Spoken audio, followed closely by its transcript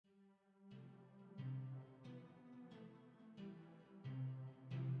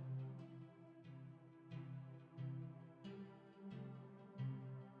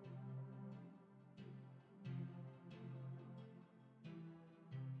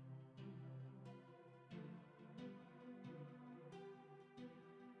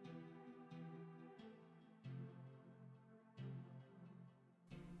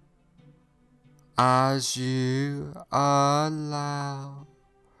as you allow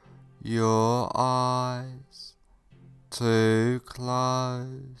your eyes to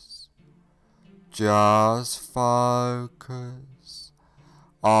close. Just focus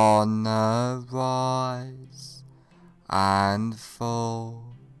on the rise and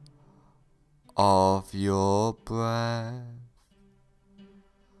fall of your breath,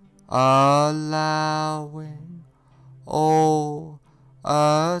 allowing all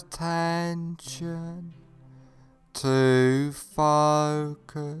attention to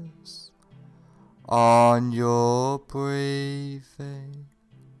focus on your breathing,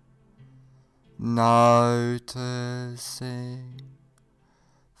 noticing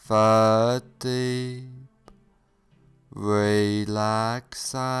the deep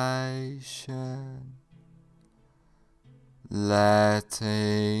relaxation,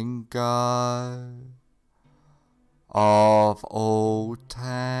 letting go of all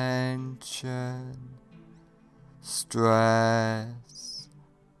tension, stress,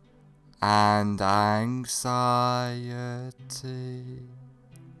 and anxiety,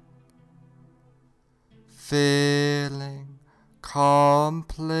 feeling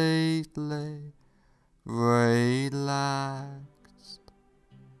completely relaxed.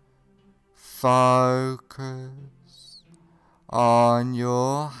 Focus on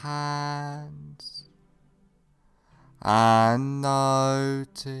your hands and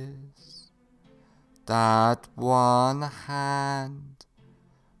notice that one hand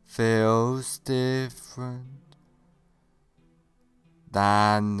feels different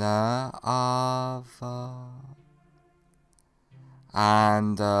than the other,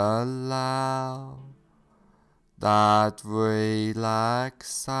 and allow that relaxation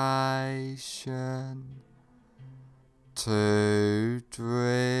to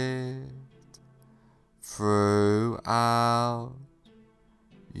drift throughout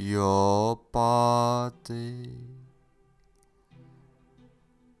your body,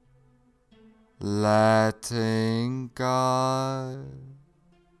 letting go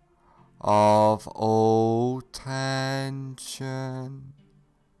of all tension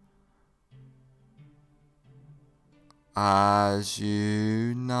as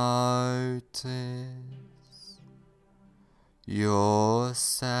you notice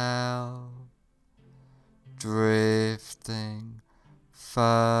yourself drifting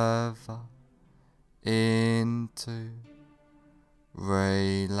further into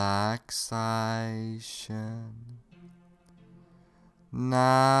relaxation.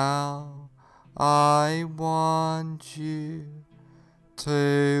 Now I want you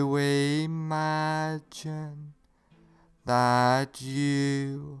to imagine that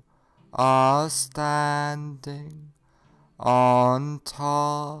you are standing on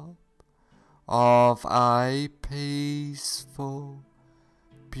top of a peaceful,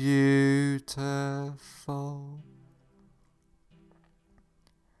 beautiful,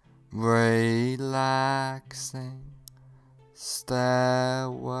 relaxing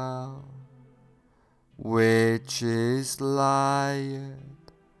stairwell, which is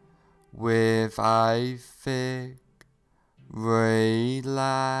layered with a thick,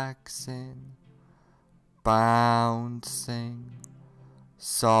 relaxing, bouncing,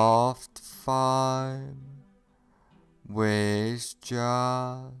 soft foam, which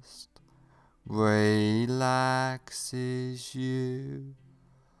just relaxes you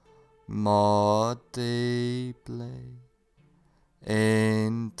more deeply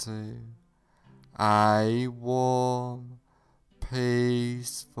into a warm,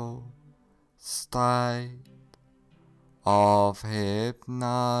 peaceful state of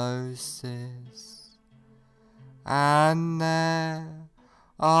hypnosis. And there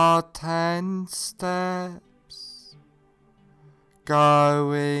are 10 steps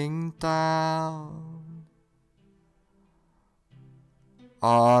going down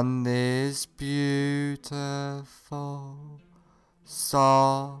on this beautiful,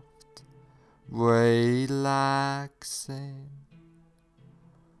 soft, relaxing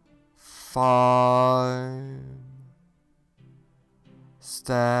foam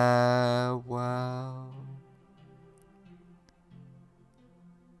stairwell.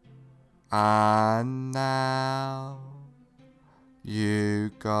 And now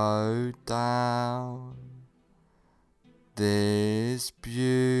you go down this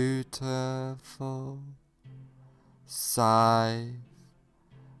beautiful, safe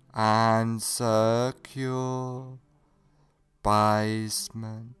and secure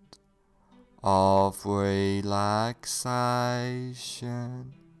basement of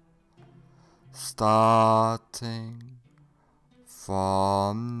relaxation, starting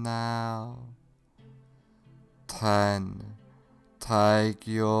from now. 10 take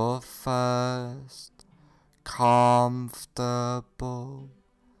your first comfortable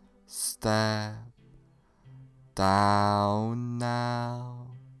step down now,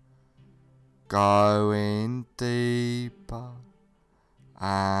 going deeper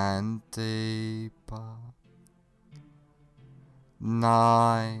and deeper.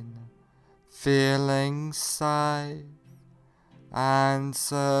 9. Feeling safe and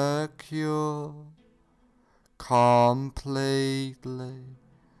secure, completely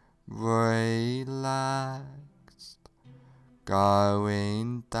relaxed,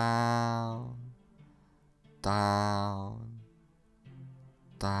 going down, down,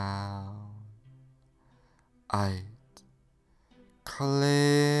 down. 8.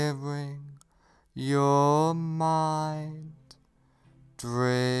 Clearing your mind,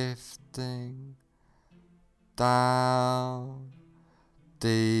 drifting down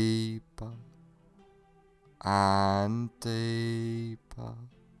deeper and deeper.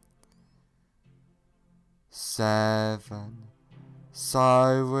 7.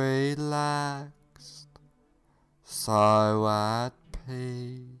 So relaxed, so at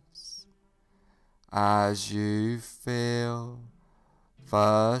peace, as you feel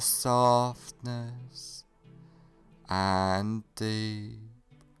the softness and deep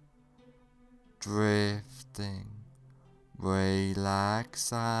drifting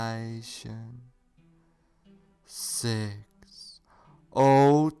relaxation. 6.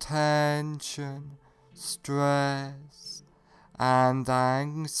 All tension, stress and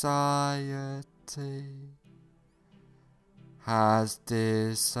anxiety has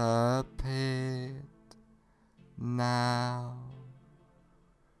disappeared now,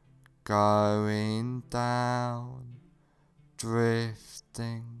 going down,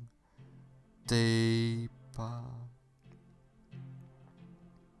 drifting deeper.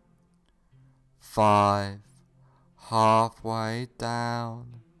 5. Halfway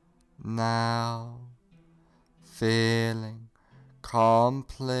down now, feeling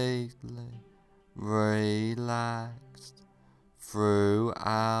completely relaxed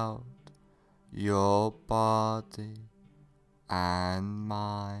throughout your body and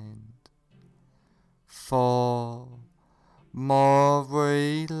mind. 4. More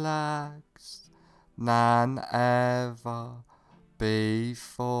relaxed than ever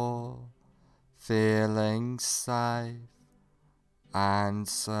before, feeling safe and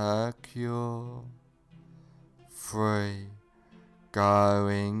secure. 3.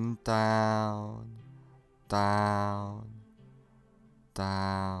 Going down, down,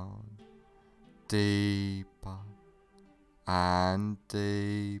 down, deeper and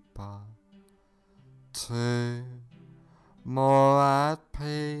deeper. 2. More at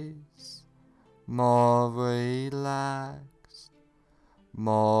peace, more relaxed,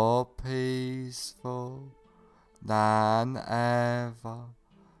 more peaceful than ever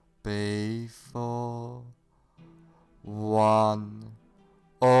before. 1.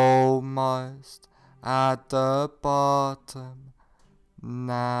 Almost at the bottom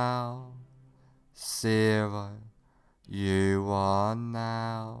now. 0. You are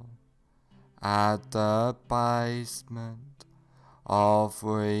now at the basement of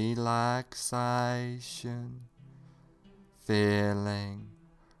relaxation, feeling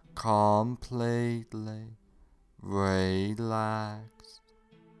completely relaxed.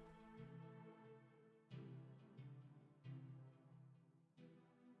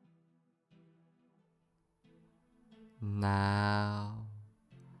 Now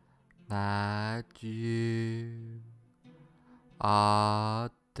that you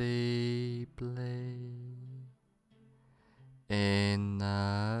are deeply in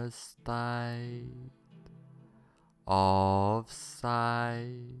a state of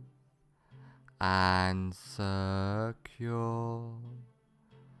safe and secure,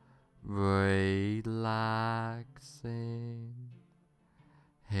 relaxing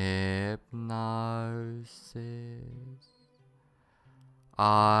hypnosis,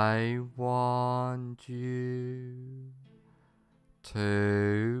 I want you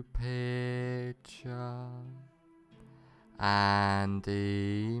to picture and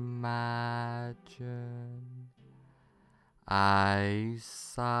imagine a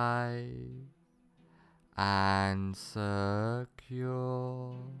safe and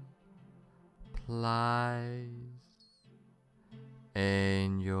secure place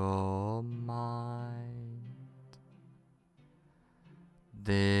in your mind.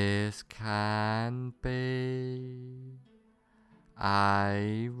 This can be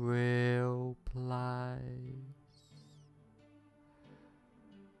a real place,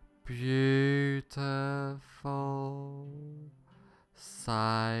 beautiful,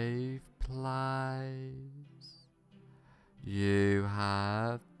 safe place you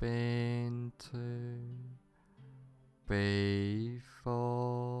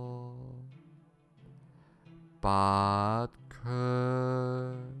but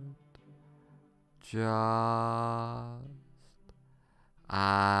could just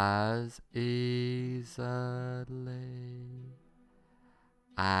as easily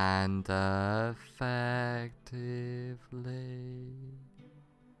and effectively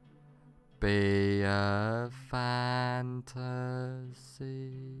be a fantasy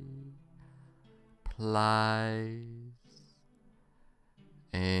place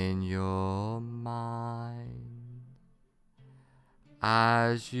in your mind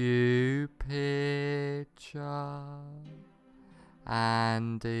as you picture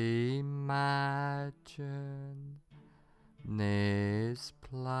and imagine this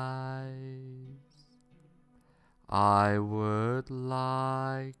place. I would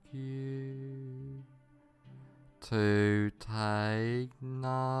like you to take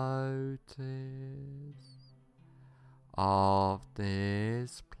notice of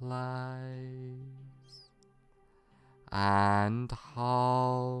this place and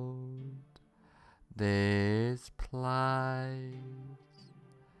hold this place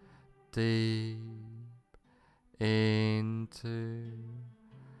deep into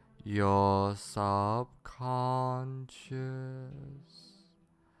your subconscious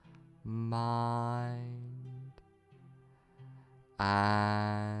mind,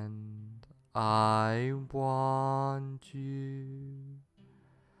 and I want you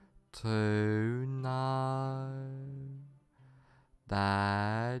to know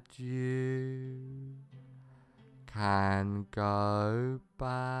that you can go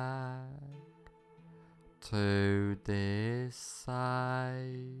back to this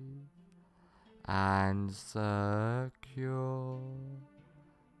safe and secure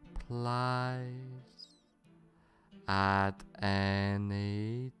place at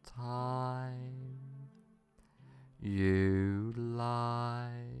any time you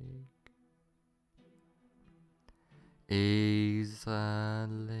like, easily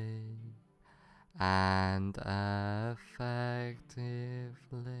and effectively.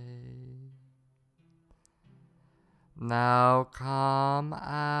 Now come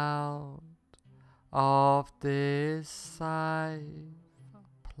out of this safe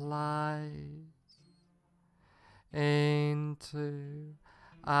place into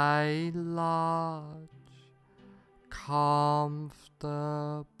a large, comfortable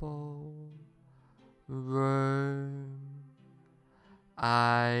room,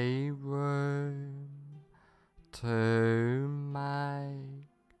 a room to make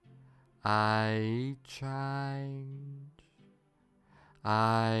a change,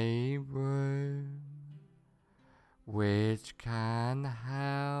 a room which can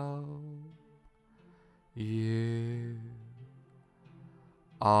help you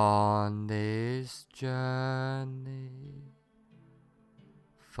on this journey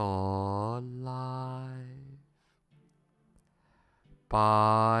for life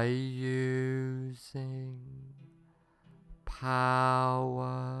by using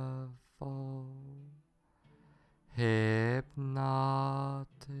powerful hypnotic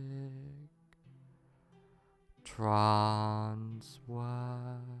trance work,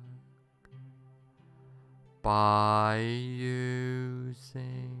 by using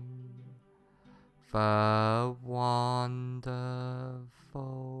the wonderful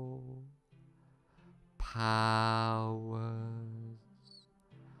powers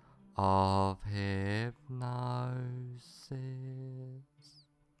of hypnosis.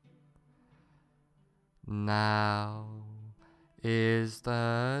 Now is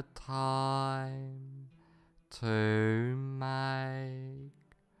the time to make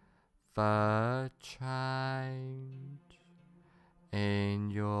the change in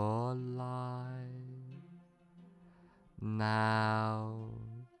your life. Now's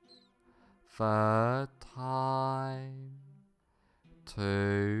the time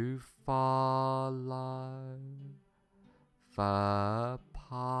to follow the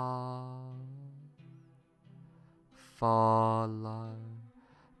path, follow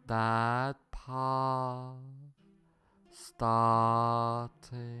that path, starting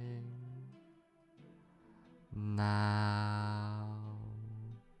now.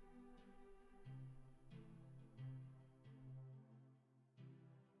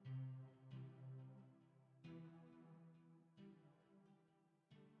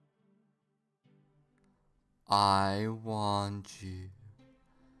 I want you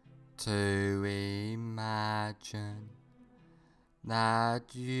to imagine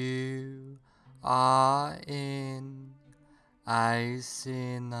that you are in a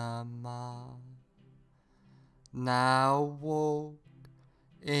cinema. Now walk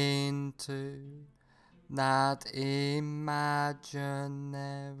into that imaginary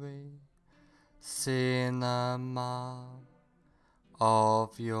cinema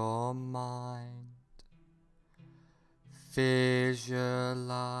of your mind. Visualize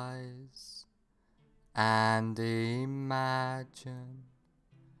and imagine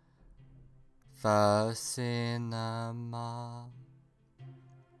the cinema.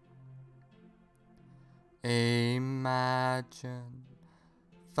 Imagine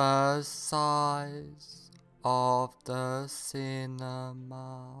the size of the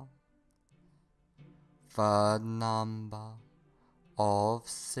cinema, the number of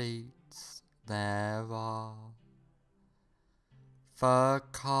seats there are, the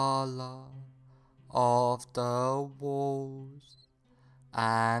color of the walls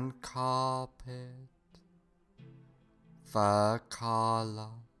and carpet, the color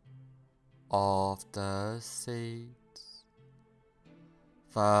of the seats,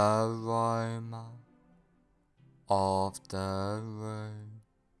 the aroma of the room,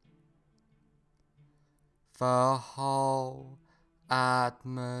 the whole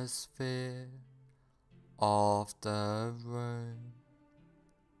atmosphere of the room.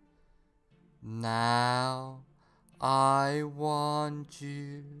 Now I want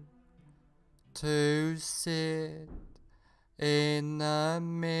you to sit in the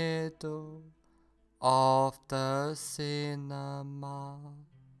middle of the cinema,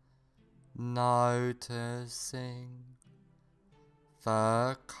 noticing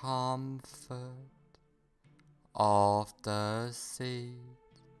the comfort of the seat.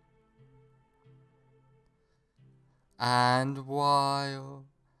 And while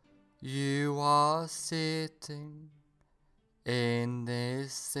you are sitting in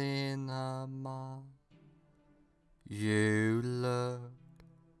this cinema, you look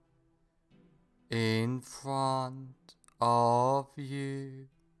in front of you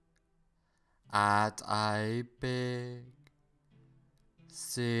at a big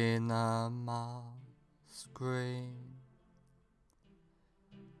cinema screen,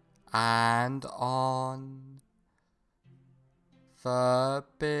 and on the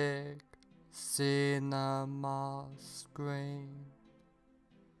big cinema screen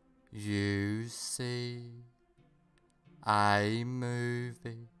you see a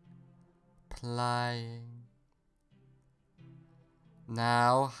movie playing.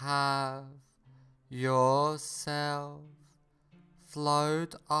 Now have yourself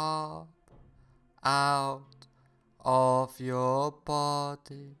float up out of your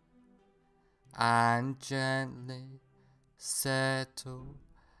body and gently settle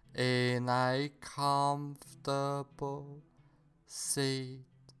in a comfortable seat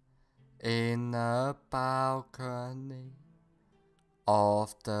in the balcony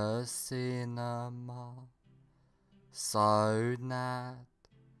of the cinema, so that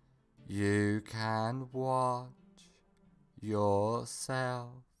you can watch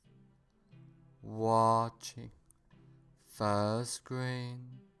yourself watching the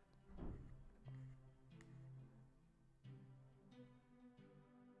screen.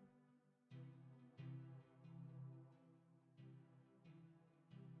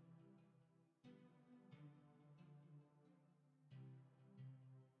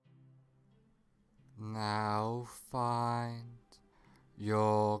 Now find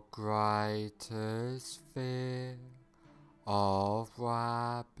your greatest fear of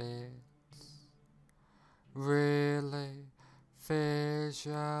rabbits. Really visualize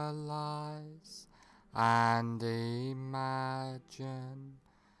and imagine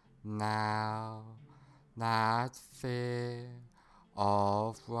now that fear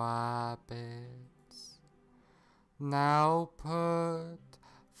of rabbits. Now put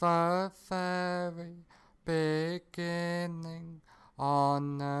the very beginning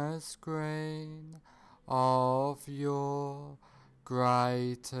on the screen of your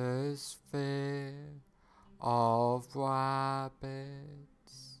greatest fear of rabbits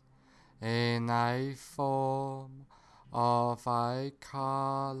in a form of a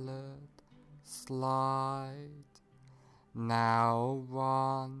colored slide. Now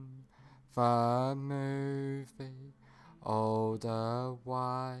run the movie all the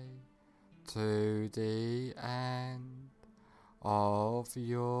way to the end of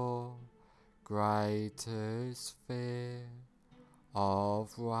your greatest fear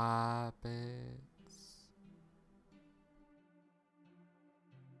of rabbits.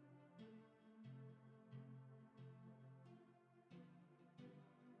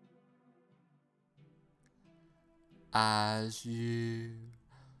 As you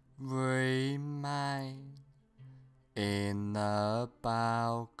remain in the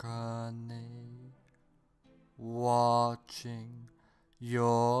balcony, watching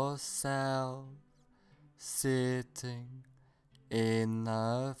yourself, sitting in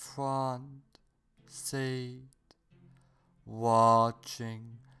the front seat,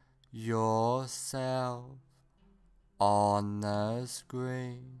 watching yourself on the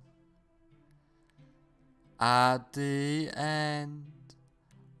screen. At the end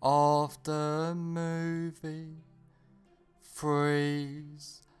of the movie,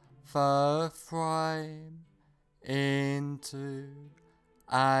 freeze the frame into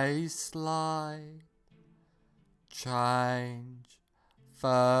a slide, change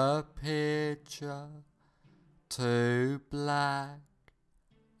the picture to black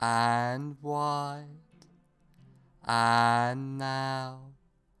and white, and now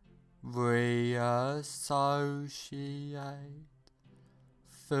reassociate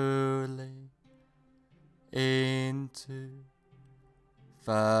fully into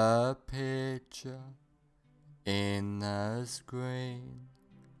the picture in the screen.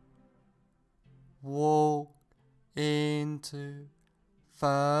 Walk into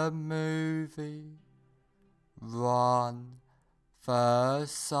the movie, run the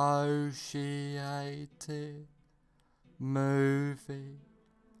associated movie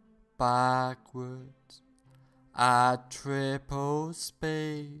backwards at triple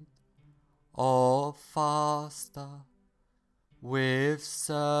speed or faster with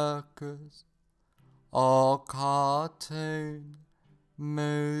circus or cartoon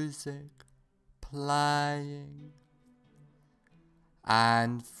music playing,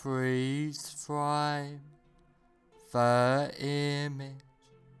 and freeze frame the image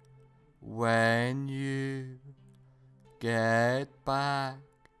when you get back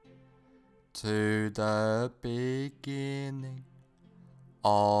to the beginning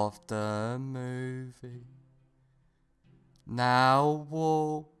of the movie. Now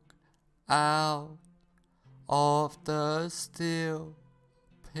walk out of the still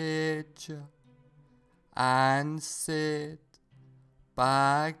picture and sit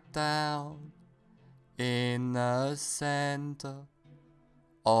back down in the center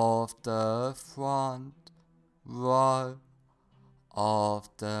of the front row of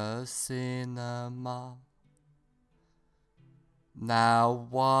the cinema. Now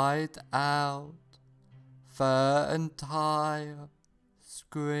white out the entire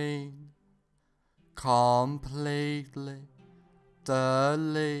screen, completely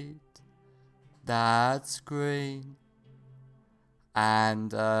delete that screen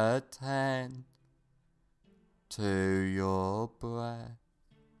and attend to your breath.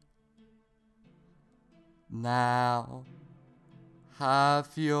 Now have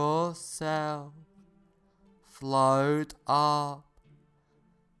yourself float up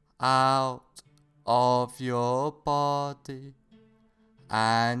out of your body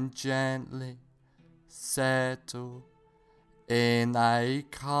and gently settle in a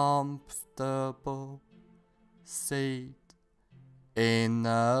comfortable seat in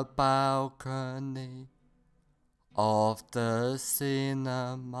the balcony of the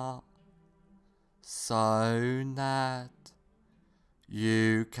cinema, so that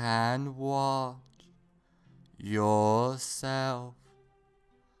you can watch yourself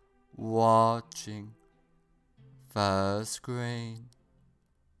watching the screen.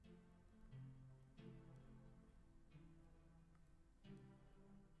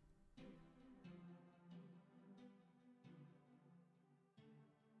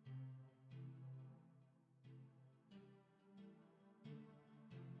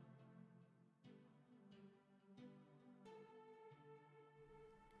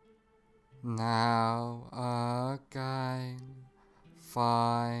 Now again,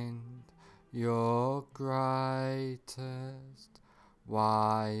 find your greatest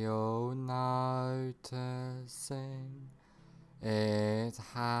while noticing it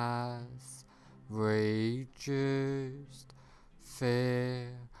has reduced fear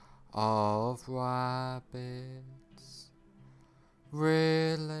of rabbits.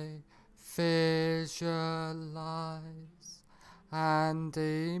 Really visualize and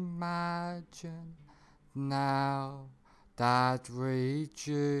imagine now that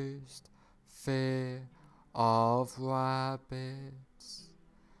reduced fear of rabbits.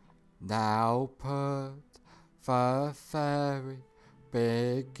 Now put the very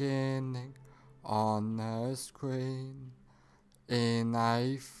beginning on the screen in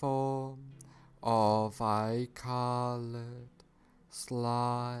a form of a colored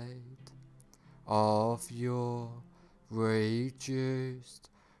slide of your reduced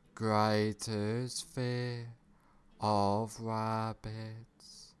greatest fear of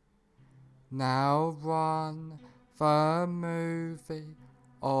rabbits. Now run the movie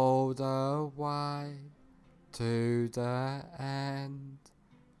all the way to the end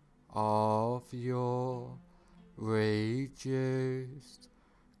of your reduced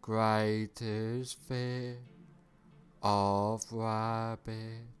greatest fear of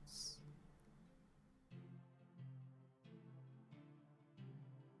rabbits.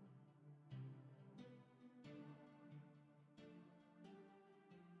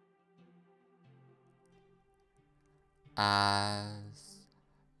 As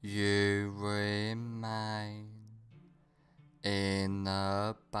you remain in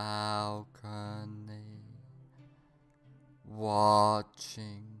the balcony,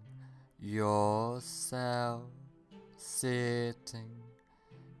 watching yourself sitting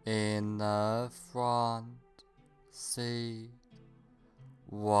in the front seat,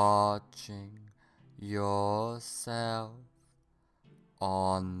 watching yourself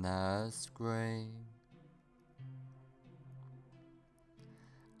on the screen.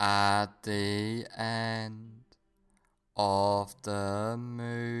 At the end of the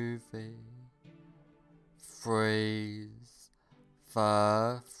movie, freeze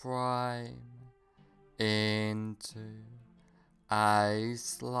the frame into a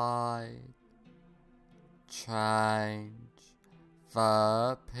slide, change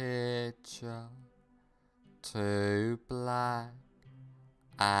the picture to black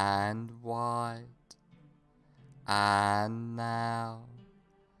and white, and now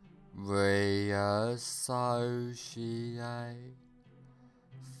reassociate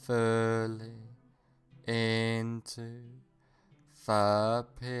fully into the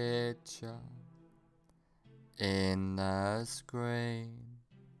picture in the screen.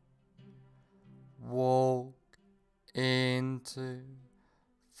 Walk into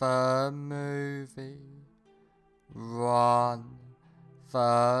the movie, run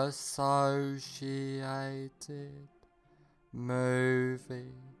the associated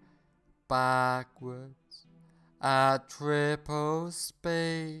movie backwards at triple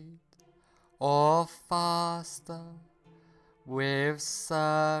speed or faster with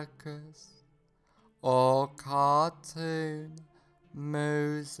circus or cartoon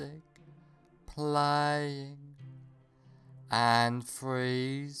music playing, and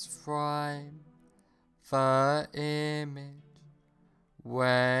freeze frame the image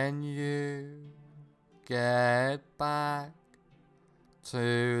when you get back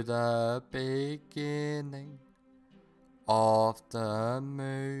to the beginning of the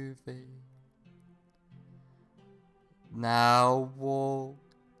movie. Now walk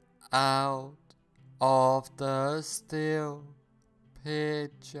out of the still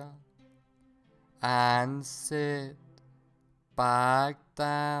picture and sit back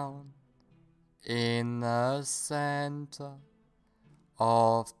down in the center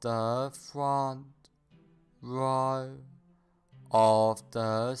of the front row of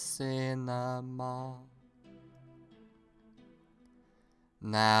the cinema.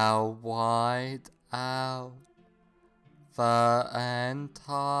 Now wide out the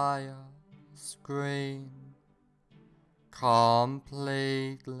entire screen,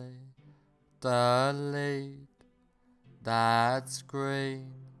 completely delete that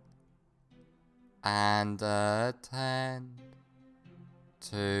screen and attend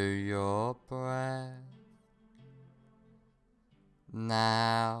to your breath.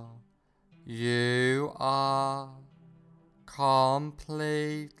 Now you are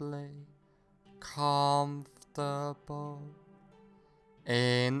completely comfortable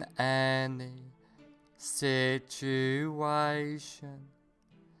in any situation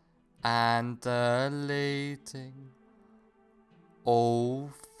and deleting all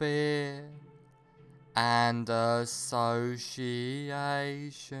fear and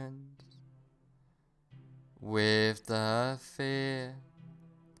associations with the fear,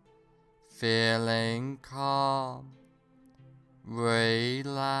 feeling calm,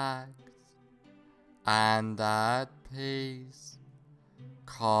 relaxed, and at peace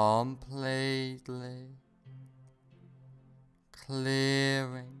completely,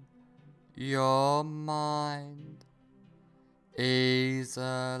 clearing your mind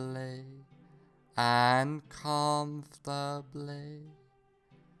easily and comfortably.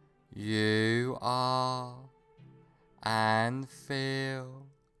 You are and feel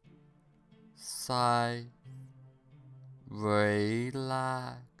safe,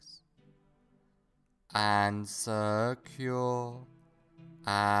 relaxed, and secure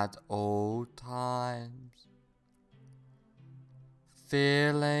at all times,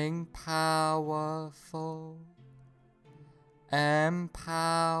 feeling powerful,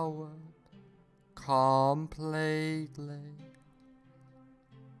 empowered completely,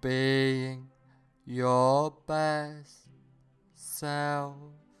 being your best self.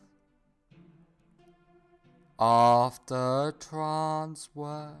 After trance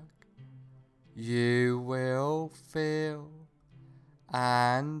work, you will feel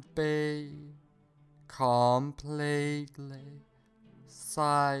and be completely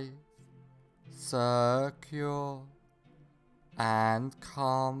safe, secure, and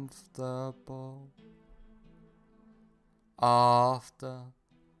comfortable. After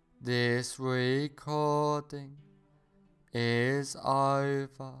this recording is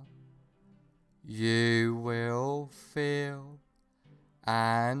over, you will feel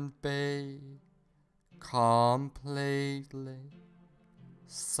and be completely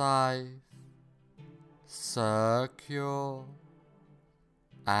safe, secure,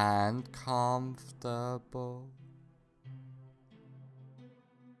 and comfortable.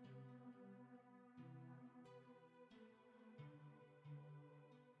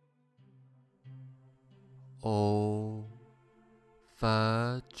 All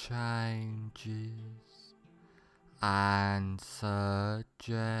the changes and suggestions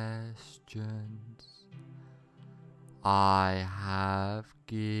I have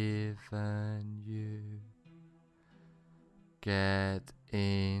given you get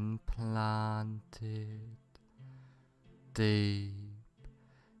implanted deep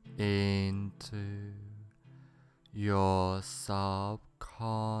into your subconscious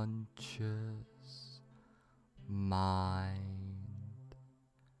mind.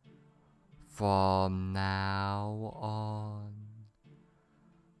 From now on,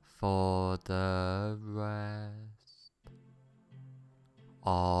 for the rest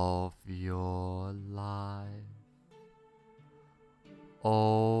of your life,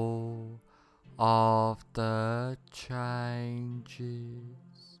 all of the changes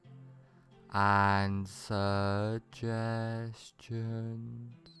and suggestions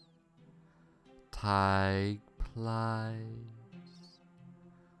take place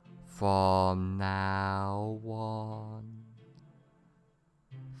from now on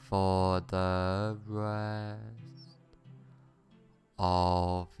for the rest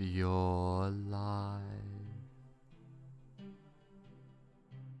of your life.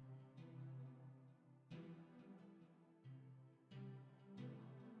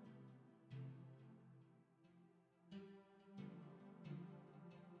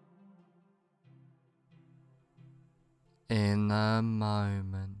 In a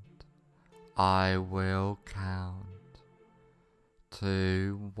moment, I will count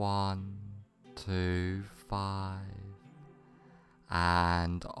to 1 to 5,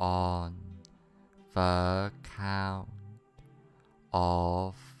 and on the count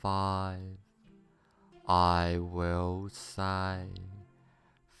of 5, I will say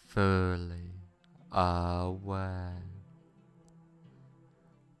fully aware.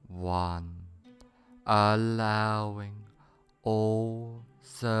 1. Allowing all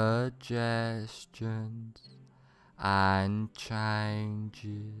suggestions and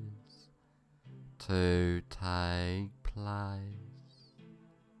changes to take place.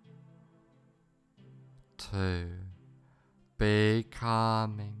 2.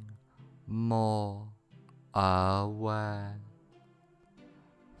 Becoming more aware.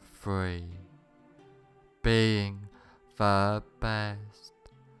 3. Being the best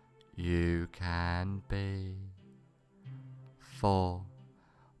you can be. 4.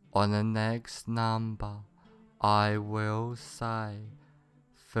 On the next number, I will say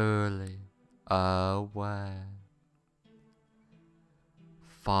fully aware.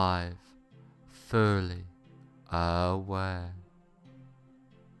 5. Fully aware.